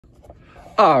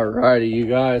Alrighty, you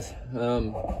guys.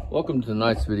 Welcome to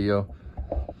tonight's video.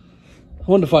 I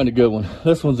wanted to find a good one.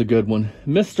 This one's a good one.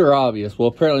 Mr. Obvious. Well,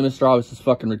 apparently Mr. Obvious is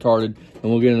fucking retarded, and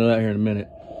we'll get into that here in a minute.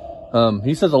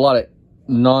 He says a lot of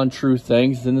non-true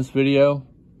things in this video,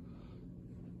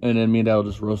 and then me and Dad will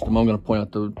just roast him. I'm going to point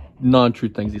out the non-true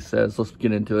things he says. Let's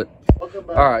get into it.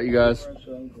 Alright, you guys.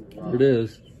 Here it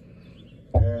is.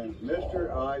 And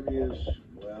Mr. Obvious,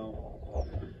 well,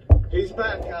 he's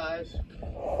back, guys.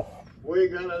 We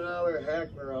got another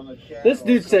heckler on the channel. This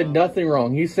dude said nothing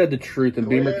wrong. He said the truth, and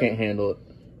Beamer can't handle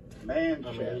it. Man,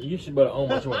 I mean, you should better own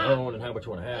what you want to own and have what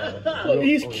you want to have.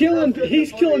 He's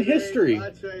killing history. I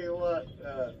tell you what,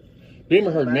 Beamer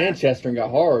heard Manchester and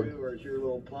got hard. Your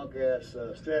little punk ass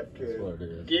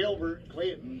stepkid, Gilbert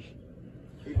Clinton.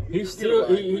 He's still,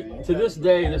 to this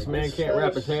day, this man can't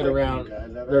wrap his head around.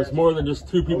 There's more than just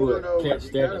two people that can't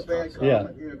stand this concept. Yeah.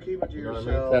 You know what I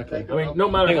mean? Exactly. I mean, no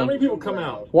matter how many people come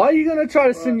out. Why are you gonna try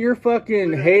to send your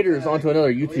fucking haters onto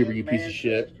another YouTuber, you piece of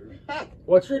shit?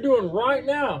 What you're doing right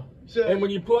now, and when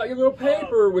you pull out your little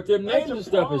paper with them names and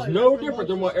stuff, is no different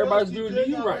than what everybody's doing to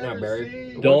you right now,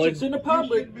 Barry. Once it's in the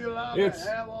public, it's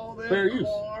fair use.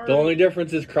 The only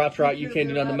difference is Crotch, you can't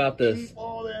do nothing about this.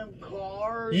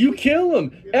 You kill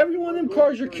them. Every one of them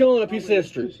cars, you're killing a piece of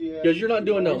history because you're not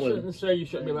doing nothing He with shouldn't them. say you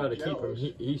shouldn't be allowed to keep them.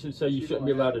 He should say you shouldn't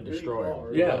be allowed to destroy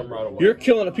them. Yeah, Let 'em right away. you're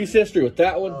killing a piece of history with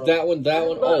that one, that one, that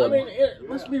one, all But, I of mean, them.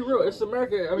 let's be real. It's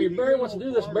America. I mean, if Barry wants to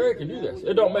do this, Barry can do this.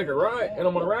 It don't make it right, and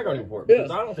I'm going to rag on him for it because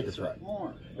Yeah. I don't think it's right.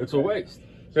 It's a waste.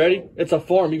 Ready? It's a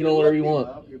farm. You can own whatever you want.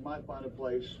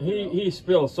 He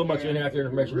spills so much inaccurate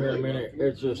information here in a minute.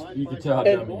 It's just, you can tell how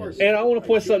dumb he is. And I want to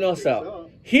point something else out.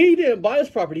 He didn't buy this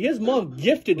property. His mom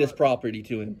gifted this property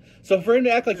to him. So for him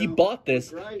to act like he bought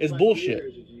this is bullshit.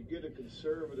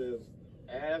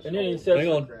 And then he says, hang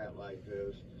on. Like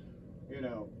this, you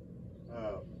know,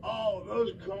 oh,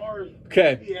 those cars.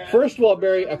 Okay, first of all,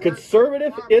 Barry, a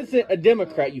conservative isn't a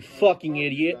Democrat, you fucking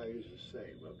idiot.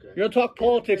 You're gonna talk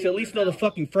politics, at least know the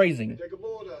fucking phrasing. Take a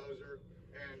bulldozer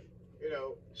and, you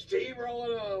know, steamroll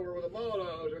it over with a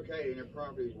bulldozer, okay, and your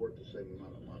property's worth the same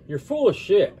amount of money. you're full of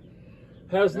shit.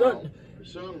 Has nothing. For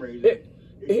some reason.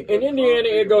 In Indiana,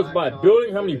 it goes by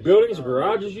building, how many buildings,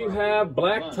 garages you have,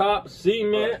 blacktop,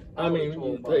 cement. I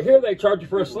mean, here they charge you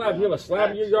for a slab. If you have a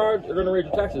slab in your yard, they're going to raise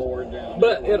your taxes.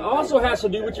 But it also has to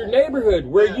do with your neighborhood,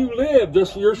 where you live,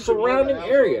 your surrounding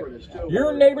area.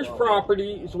 Your neighbor's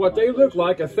property is what they look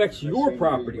like affects your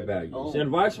property values, and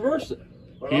vice versa.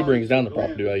 He brings down the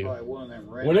property value.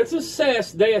 When it's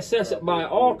assessed, they assess it by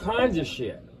all kinds of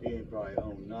shit. He ain't probably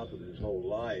owned nothing his whole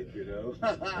life, you know.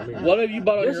 I mean, What have you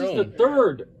bought on this your is own? the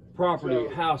third property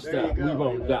house that we've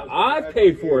owned that I've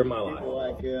paid for in my life.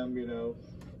 Like him, you know.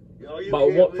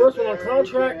 Bought first one on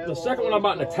contract, the second one I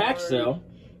bought in a tax sale.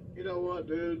 You know what,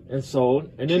 dude? And sold,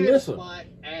 and then this one. My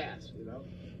ass, you know.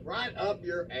 Right up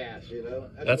your ass, you know.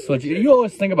 That's what you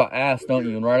always think about ass, don't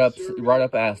you? And right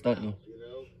up ass, don't you?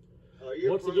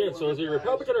 Once again, so is he a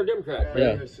Republican or a Democrat?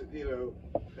 Yeah. You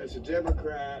know, as a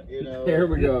Democrat, you know. Here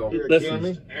we go. You're Listen.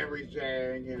 against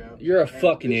everything, you know. You're a And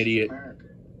fucking this is idiot. America,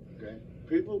 okay?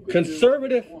 People can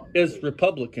Conservative do what they want. is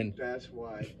Republican, That's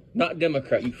why. not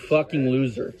Democrat, you fucking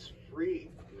loser. It's free.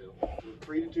 You know, you're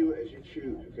free to do as you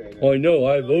choose, okay? Oh, I know,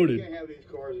 I You voted. can't have these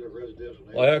cars that are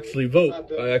residential. I actually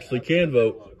vote. I actually can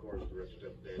vote.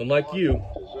 Unlike you.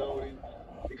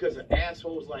 Because of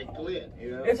assholes like Glenn,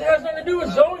 you know? It has nothing to do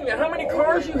with zoning. How many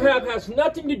cars you have has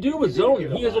nothing to do with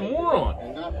zoning. He is a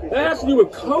moron. That has to do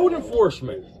with code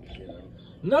enforcement.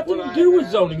 Nothing to do with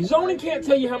zoning. Zoning can't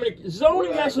tell you how many.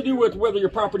 Zoning has to do with whether your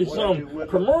property is zoned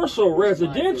commercial,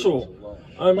 residential.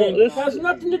 I mean, Well, it has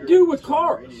nothing to do with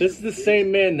cars. This is the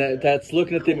same man that's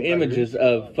looking at them images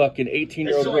of fucking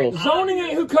 18-year-old girls. Zoning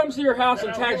ain't who comes to your house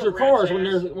and tags your cars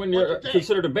when you're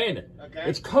considered abandoned.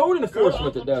 It's code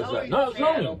enforcement that does that, not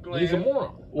zoning. He's a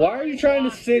moron. Why are you trying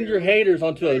to send your haters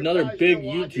onto another big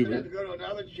YouTuber?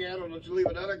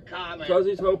 Because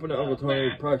he's hoping to overturn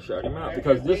the price, shut him out.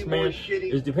 Because this man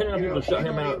is depending on people to shut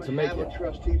him out to make it. You're not a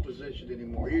trustee position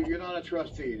anymore. You're not a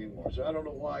trustee anymore. So I don't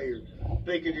know why you're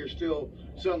thinking you're still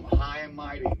some high and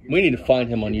mighty. We need to find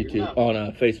him on YouTube, on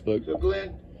Facebook. So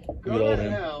Glenn, Good go old to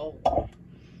him. hell,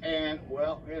 and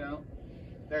well, you know,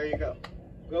 there you go.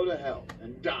 Go to hell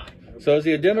and die. So is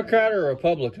he a Democrat or a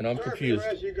Republican? I'm Sorry for confused. the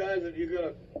rest of you guys that you're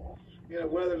gonna, you know,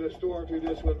 weather the storm through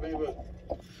this with me, but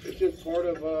it's just part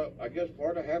of, I guess,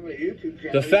 part of having a YouTube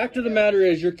channel. The fact of the matter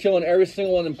is you're killing every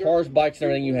single one of them cars, bikes, and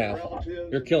everything you have.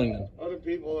 You're killing them. Other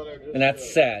people that are just, And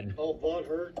that's sad. all butt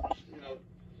hurt, you know,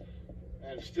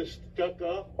 and it's just stuck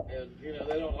up, and you know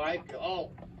they don't like.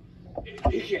 Oh,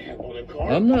 you can't have one of them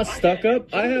cars. I'm not stuck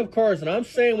up. I have cars, and I'm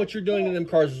saying what you're doing to them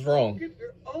cars is wrong. Get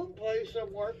your own place pay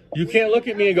some work. You can't look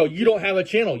at me and go, you don't have a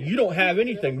channel. You don't have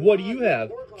anything. What do you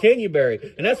have? Can you,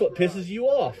 Barry? And that's what pisses you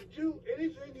off. Do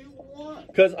anything you want.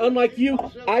 Because unlike you,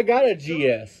 I got a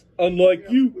GS. Unlike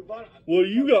you, what do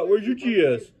you got? Where's your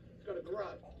GS? It's got a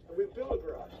garage. And we built a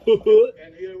garage.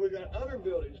 And you know, we got other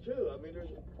buildings too. I mean, there's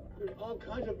all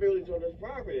kinds of buildings on this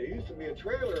property. There used to be a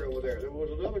trailer over there. There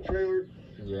was another trailer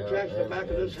attached to the back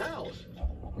of this house.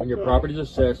 When your property's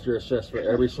assessed, you're assessed for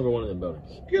every single one of the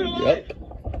buildings. Get a life.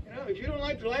 You know, if you don't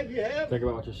like the life you have, think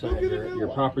about what you're saying. Your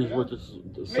property's worth.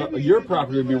 Your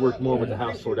property would be worth more with the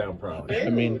house tore down, probably. I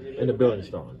mean, and the building's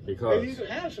gone, because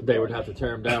they would have to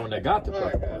tear them down when they got the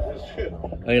property.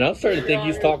 I mean, I'm starting to think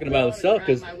he's talking about himself,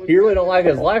 because he really don't like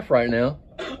his life right now.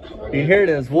 You hear it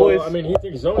in his voice. Well, I mean, he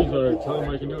thinks Zoe's going to tell him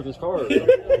what he can do with his car.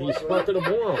 He's fucking a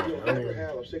moron. I mean,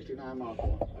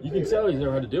 you can tell he's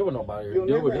never had to deal with nobody or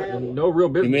deal with no real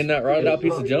business. You mean that rotted out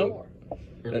piece of junk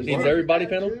that needs every body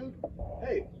panel?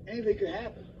 Hey, anything can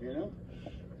happen, you know?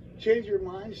 Change your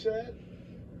mindset.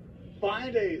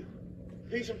 Find a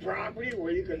piece of property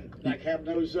where you can, like, have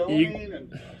no zoning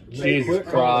and... Jesus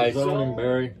Christ. Zoning,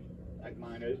 Barry. Like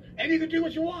mine is. And you can do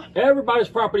what you want. Everybody's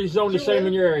property is zoned the same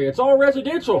in your area. It's all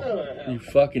residential. You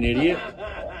fucking idiot.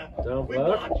 We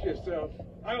blocked you, so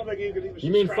I don't think you can even...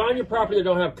 You mean find your property that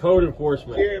don't have code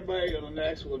enforcement. Yeah, everybody on the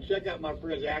next one. Check out my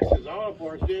friend's Access Auto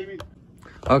Parts, Jamie.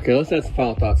 Okay, let's add some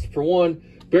final thoughts. For one,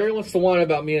 Barry wants to whine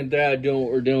about me and Dad doing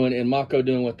what we're doing and Mako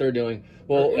doing what they're doing.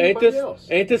 Well, ain't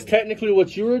this technically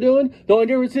what you were doing? The only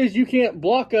difference is you can't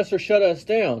block us or shut us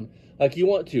down like you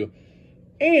want to.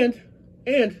 And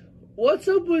what's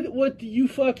up with you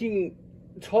fucking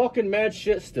talking mad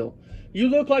shit still? You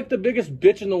look like the biggest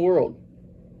bitch in the world.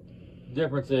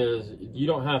 Difference is you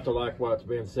don't have to like what's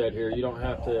being said here. You don't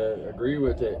have to agree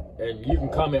with it, and you can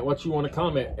comment what you want to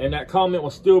comment, and that comment will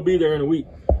still be there in a week.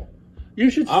 You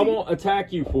should. I won't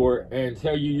attack you for it and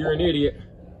tell you you're an idiot,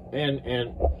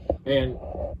 and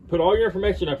put all your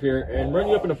information up here and run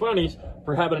you up in the funnies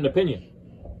for having an opinion.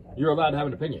 You're allowed to have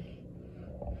an opinion.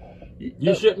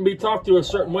 You shouldn't be talked to a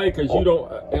certain way because you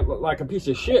don't like a piece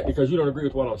of shit because you don't agree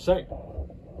with what I'm saying.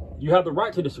 You have the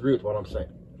right to disagree with what I'm saying.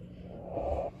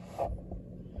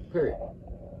 Period.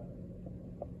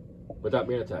 Without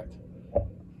being attacked.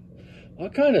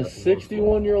 What kind of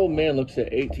 61-year-old man looks at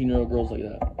 18-year-old girls like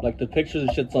that? Like the pictures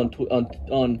and shit's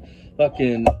on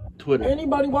fucking Twitter.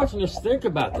 Anybody watching this, think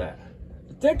about that.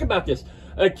 Think about this.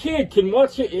 A kid can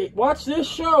watch this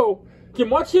show, can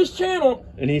watch his channel,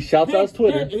 and he shouts out his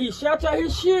Twitter. He shouts out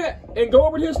his shit and go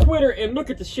over to his Twitter and look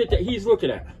at the shit that he's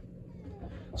looking at.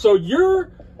 So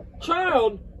your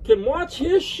child can watch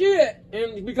his shit,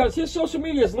 and because his social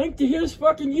media is linked to his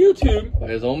fucking YouTube by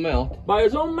his own mouth. By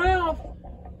his own mouth,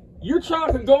 your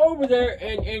child can go over there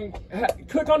and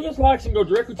click on his likes and go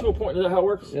directly to a point. Is that how it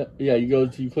works? Yeah.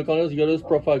 You click on his, you go to his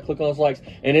profile, click on his likes,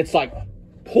 and it's like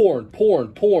porn.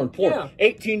 Yeah.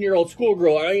 18-year-old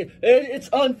schoolgirl. I mean, it's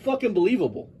unfucking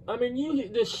believable. I mean,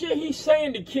 the shit he's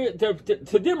saying to kids,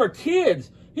 to them are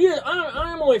kids.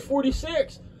 I'm only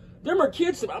 46. Them are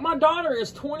kids. My daughter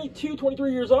is 22,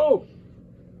 23 years old.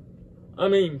 I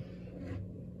mean,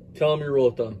 tell them your rule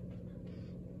of thumb.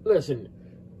 Listen,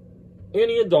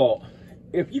 any adult,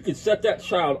 if you could set that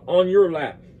child on your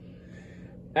lap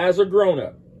as a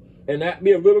grown-up and that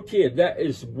be a little kid, that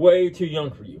is way too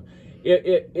young for you.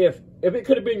 If it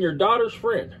could have been your daughter's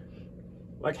friend,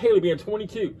 like Haley being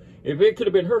 22, if it could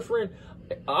have been her friend,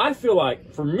 I feel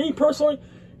like, for me personally,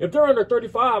 if they're under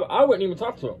 35, I wouldn't even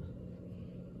talk to them.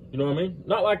 You know what I mean?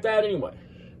 Not like that anyway.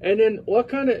 And then what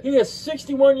kind of... He is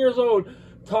 61 years old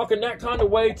talking that kind of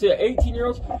way to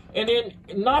 18-year-olds. And then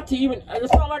not to even...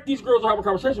 It's not like these girls are having a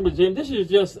conversation with him. This is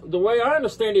just... The way I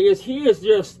understand it is he is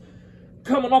just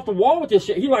coming off the wall with this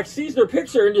shit. He like sees their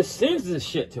picture and just sends this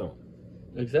shit to them.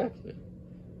 Exactly.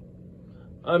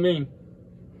 I mean...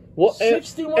 Well,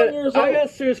 61 years old. I got a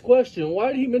serious question. Why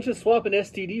did he mention swapping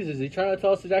STDs? Is he trying to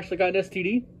tell us he's actually got an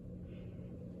STD?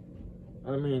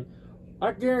 I mean...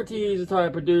 I guarantee he's the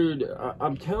type of dude,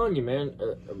 I'm telling you, man,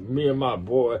 me and my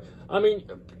boy, I mean,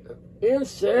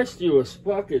 incestuous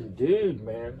fucking dude,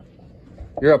 man.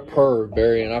 You're a perv,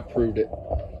 Barry, and I proved it.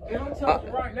 And I'm telling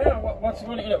you right now, what's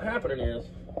going to end up happening is,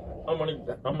 I'm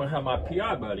gonna have my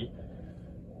PI buddy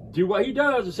do what he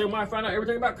does, the same way I find out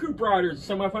everything about Coop Riders, the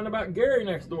same way I find out about Gary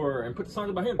next door, and put the songs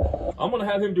about him. I'm going to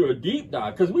have him do a deep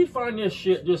dive, because we find this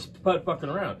shit just fucking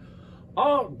around.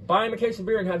 I'll buy him a case of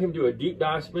beer and have him do a deep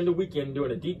dive, spend a weekend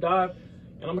doing a deep dive.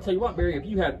 And I'm going to tell you what, Barry, if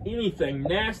you have anything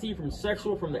nasty from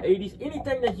sexual from the 80s,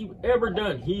 anything that you've ever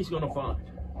done, he's going to find.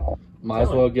 Might as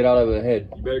well get out of the head.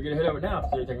 You better get ahead of it now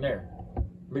if there's anything there.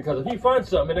 Because if he finds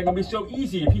something, it ain't gonna be so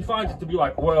easy. If he finds it to be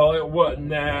like, well, it wasn't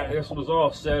that. This was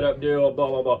all set up deal, blah,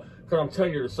 blah, blah. Because I'm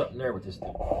telling you, there's something there with this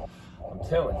dude. I'm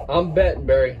telling you. I'm betting,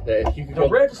 Barry, that if you could the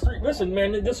registry, listen,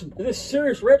 man, this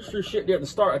serious registry shit didn't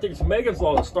start. I think it's Megan's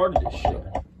Law that started this shit.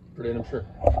 Pretty damn sure.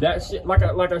 That shit, like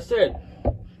I said,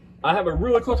 I have a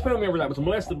really close family member that was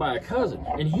molested by a cousin,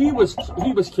 and he was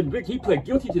convicted. He pled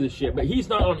guilty to this shit, but he's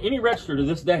not on any register to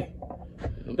this day.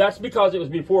 That's because it was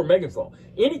before Megan's Law.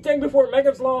 Anything before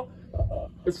Megan's Law,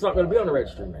 it's not going to be on the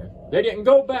registry, man. They didn't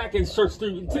go back and search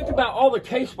through. Think about all the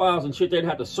case files and shit they'd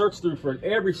have to search through for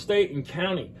every state and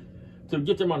county to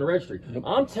get them on the registry. Yep.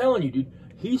 I'm telling you, dude,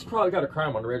 he's probably got a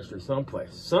crime on the registry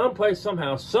someplace. Someplace,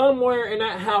 somehow, somewhere in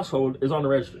that household is on the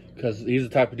registry. Because he's the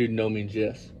type of dude no means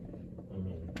yes.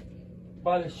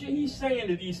 By the shit he's saying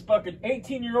to these fucking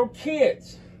 18-year-old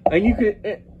kids. And you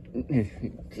could...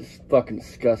 just fucking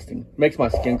disgusting. Makes my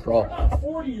skin crawl. Not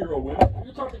 40-year-old women.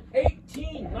 You're talking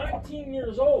 18, 19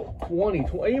 years old. 20,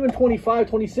 even 25,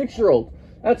 26-year-old.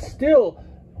 That's still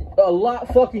a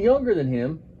lot fucking younger than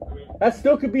him. That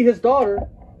still could be his daughter.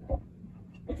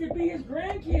 It could be his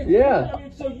grandkids. Yeah. I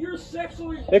mean, so you're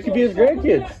sexually... It could be his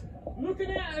grandkids.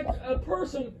 Looking at a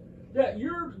person that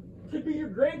could be your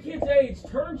grandkid's age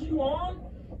turns you on.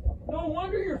 No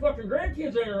wonder your fucking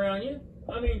grandkids ain't around you.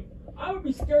 I mean... I would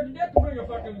be scared to death to bring a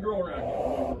fucking girl around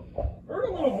here. Or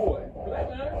a little boy, for that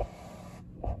matter.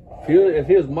 If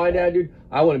he was my dad, dude,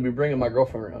 I wouldn't be bringing my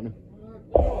girlfriend around him.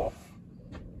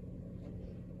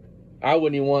 I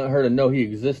wouldn't even want her to know he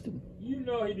existed. You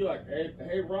know he'd be like,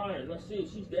 hey Ryan, let's see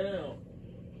if she's down.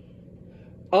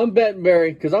 I'm betting,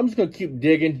 Barry, because I'm just going to keep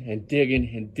digging and digging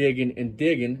and digging and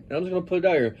digging. And I'm just going to put it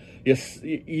out here. Yes,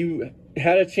 you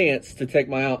had a chance to take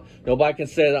my out. Nobody can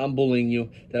say that I'm bullying you,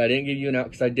 that I didn't give you an out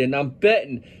because I didn't. I'm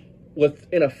betting with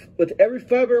every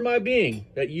fiber of my being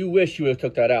that you wish you would have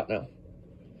took that out now.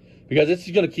 Because this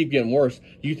is going to keep getting worse.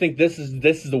 You think this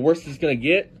is the worst it's going to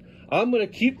get? I'm going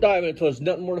to keep diving until there's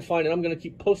nothing more to find, and I'm going to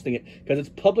keep posting it because it's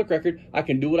public record. I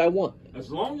can do what I want.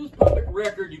 As long as it's public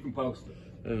record, you can post it.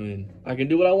 I mean, I can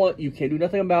do what I want. You can't do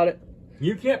nothing about it.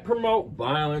 You can't promote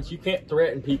violence. You can't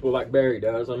threaten people like Barry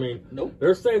does. I mean, nope.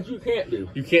 There's things you can't do.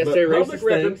 You can't say racist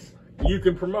things. You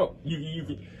can promote. You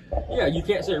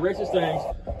can't say racist things,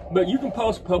 but you can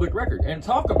post public record and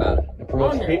talk about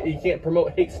it. You can't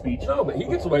promote hate speech. No, but he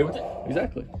gets away with it.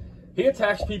 Exactly. He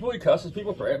attacks people. He cusses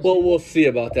people. Threatens. Well, we'll see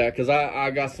about that because I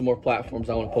got some more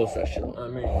platforms I want to post that shit on. I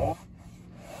mean,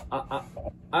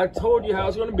 I told you how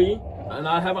it's going to be, and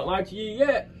I haven't lied to you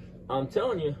yet. I'm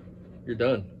telling you. You're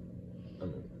done.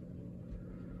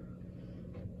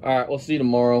 All right, we'll see you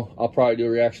tomorrow. I'll probably do a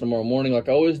reaction tomorrow morning like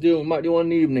I always do. We might do one in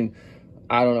the evening.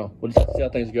 I don't know. We'll just see how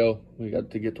things go. We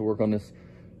got to get to work on this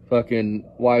fucking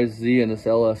YZ and this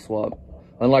LS swap.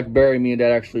 Unlike Barry, me and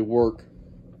Dad actually work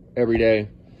every day,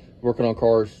 working on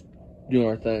cars, doing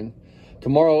our thing.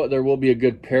 Tomorrow, there will be a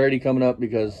good parody coming up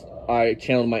because I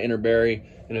channeled my inner Barry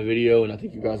in a video, and I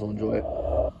think you guys will enjoy it.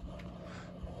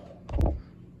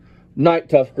 Night,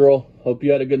 tough girl. Hope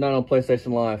you had a good night on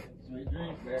PlayStation Live. Sweet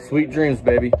dreams, baby. Sweet dreams,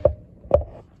 baby.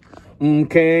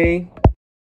 Okay.